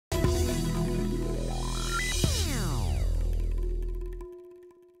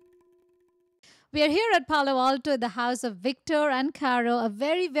We are here at Palo Alto at the house of Victor and Caro, a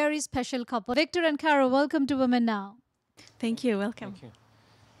very, very special couple. Victor and Caro, welcome to Women Now. Thank you. Welcome. Thank you.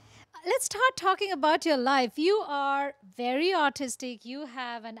 Let's start talking about your life. You are very artistic. You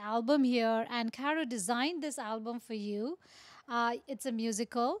have an album here, and Caro designed this album for you. It's a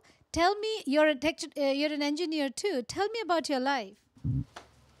musical. Tell me, you're an engineer too. Tell me about your life.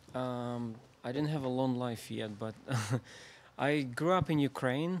 I didn't have a long life yet, but I grew up in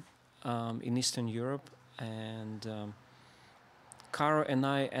Ukraine, in Eastern Europe, and Karo and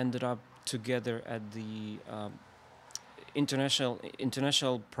I ended up together at the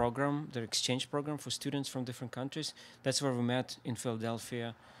international program, the exchange program for students from different countries. That's where we met in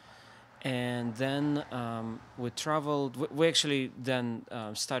Philadelphia, and then we traveled. We actually then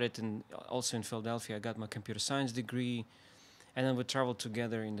started also in Philadelphia. I got my computer science degree. And then we traveled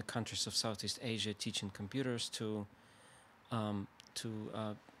together in the countries of Southeast Asia, teaching computers to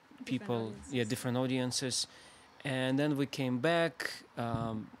people, different audiences. And then we came back,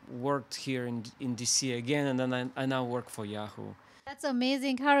 worked here in DC again, and then I now work for Yahoo. That's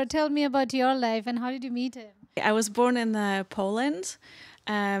amazing. Caro, tell me about your life and how did you meet him? I was born in Poland,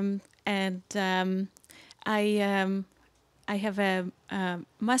 and I have a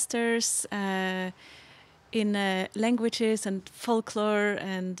master's in languages and folklore,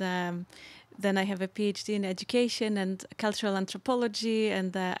 and then I have a PhD in education and cultural anthropology,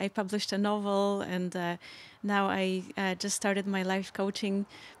 and I published a novel, and now I just started my life coaching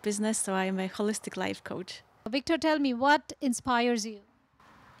business, so I'm a holistic life coach. Victor, tell me, what inspires you?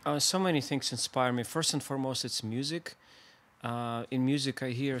 So many things inspire me. First and foremost, it's music. In music,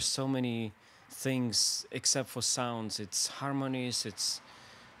 I hear so many things except for sounds. It's harmonies, it's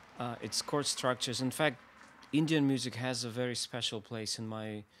chord structures. In fact, Indian music has a very special place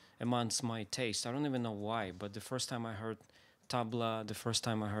amongst my taste. I don't even know why, but the first time I heard tabla, the first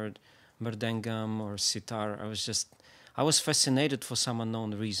time I heard mridangam or sitar, I was fascinated for some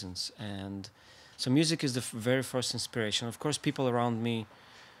unknown reasons. And so music is the very first inspiration. Of course, people around me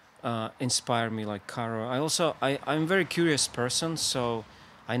inspire me, like Karo. I'm a very curious person, so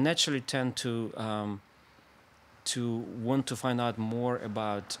I naturally tend to want to find out more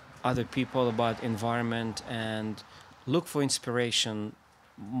about other people, about environment, and look for inspiration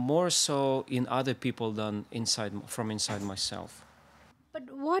more so in other people than from inside myself.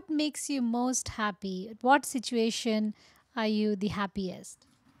 But what makes you most happy? At what situation are you the happiest?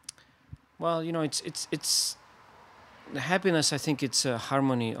 Well, it's the happiness. I think it's a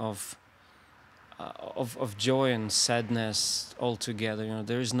harmony of joy and sadness all together.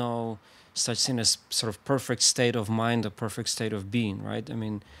 There is no such thing as sort of perfect state of mind or perfect state of being, right? I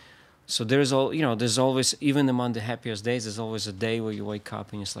mean, so there's always, even among the happiest days, there's always a day where you wake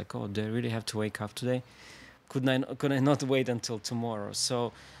up and it's like, oh, do I really have to wake up today? Could I not wait until tomorrow?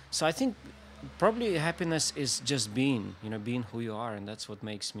 So I think probably happiness is just being who you are, and that's what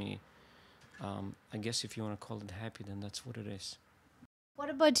makes me, I guess if you want to call it happy, then that's what it is. What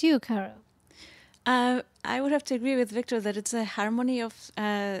about you, Caro? I would have to agree with Victor that it's a harmony of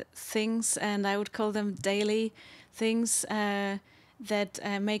things, and I would call them daily things that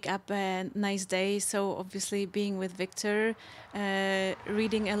make up a nice day. So obviously being with Victor,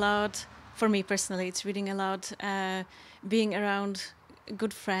 reading a lot. For me personally, it's reading a lot, being around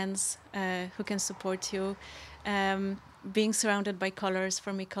good friends who can support you, being surrounded by colors.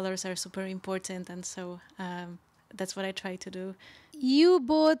 For me, colors are super important, and so that's what I try to do. You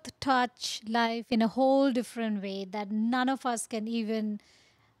both touch life in a whole different way that none of us can even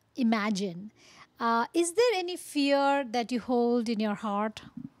imagine. Is there any fear that you hold in your heart?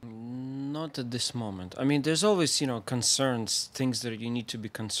 Not at this moment. I mean, there's always, concerns, things that you need to be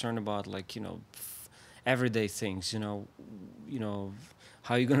concerned about, like, everyday things, how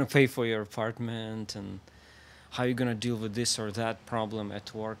you're going to pay for your apartment and how you're going to deal with this or that problem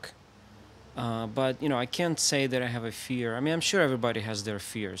at work. But, I can't say that I have a fear. I mean, I'm sure everybody has their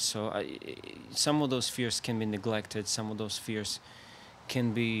fears. So some of those fears can be neglected. Some of those fears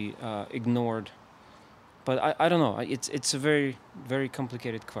can be ignored. But I don't know. It's a very, very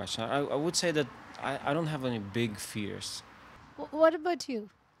complicated question. I would say that I don't have any big fears. What about you?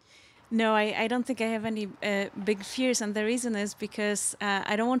 No, I don't think I have any big fears. And the reason is because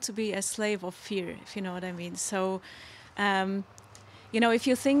I don't want to be a slave of fear, if you know what I mean. So, if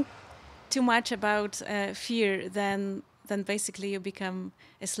you think too much about fear, then basically you become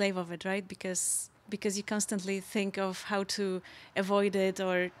a slave of it, right? Because you constantly think of how to avoid it,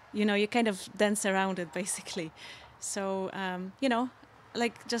 or you kind of dance around it basically. So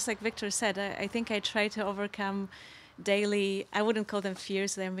just like Victor said, I think I try to overcome daily, I wouldn't call them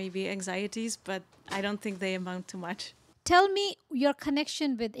fears, they may be anxieties, but I don't think they amount to much. Tell me your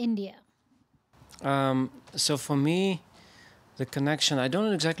connection with India. So for me, the connection, I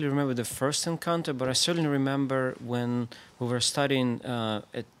don't exactly remember the first encounter, but I certainly remember when we were studying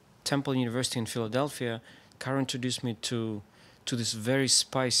at Temple University in Philadelphia. Karo introduced me to this very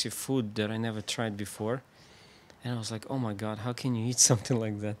spicy food that I never tried before. And I was like, oh my God, how can you eat something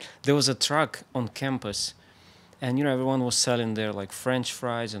like that? There was a truck on campus, and everyone was selling there like French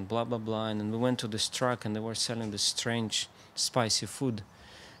fries and blah blah blah. And then we went to this truck, and they were selling this strange spicy food.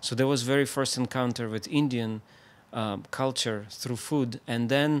 So there was very first encounter with Indian culture through food. And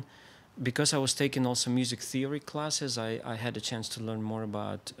then because I was taking also music theory classes, I had a chance to learn more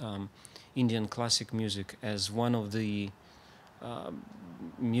about Indian classic music as one of the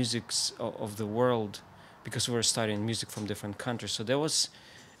musics of the world, because we were studying music from different countries. So there was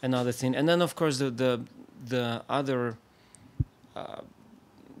another thing. And then of course the other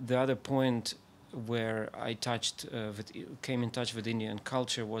point where I came in touch with Indian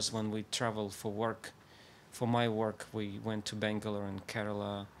culture was when we traveled for work. For my work, we went to Bangalore and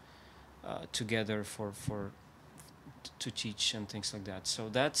Kerala together to teach and things like that. So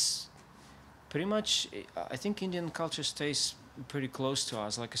that's pretty much. I think Indian culture stays pretty close to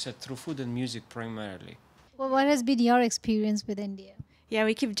us. Like I said, through food and music primarily. Well, what has been your experience with India? Yeah,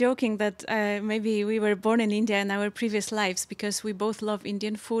 we keep joking that maybe we were born in India in our previous lives, because we both love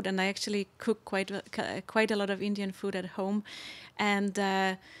Indian food, and I actually cook quite a lot of Indian food at home. And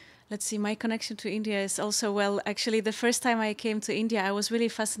let's see, my connection to India is also, well, actually the first time I came to India, I was really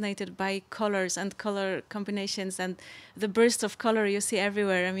fascinated by colors and color combinations and the burst of color you see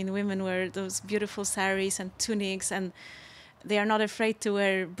everywhere. I mean, women wear those beautiful saris and tunics, and they are not afraid to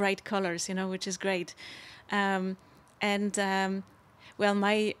wear bright colors, which is great. Well,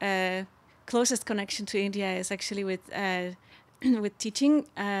 my closest connection to India is actually with with teaching.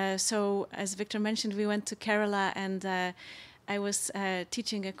 So, as Victor mentioned, we went to Kerala, and I was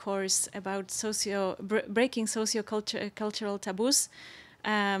teaching a course about breaking cultural taboos,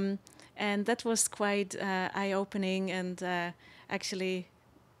 and that was quite eye-opening, and actually,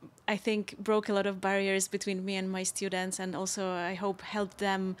 I think broke a lot of barriers between me and my students, and also I hope helped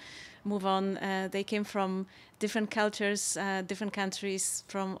them move on. They came from different cultures, different countries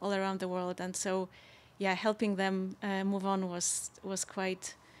from all around the world, and so, yeah, helping them move on was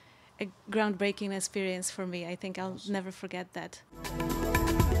quite a groundbreaking experience for me. I think I'll never forget that.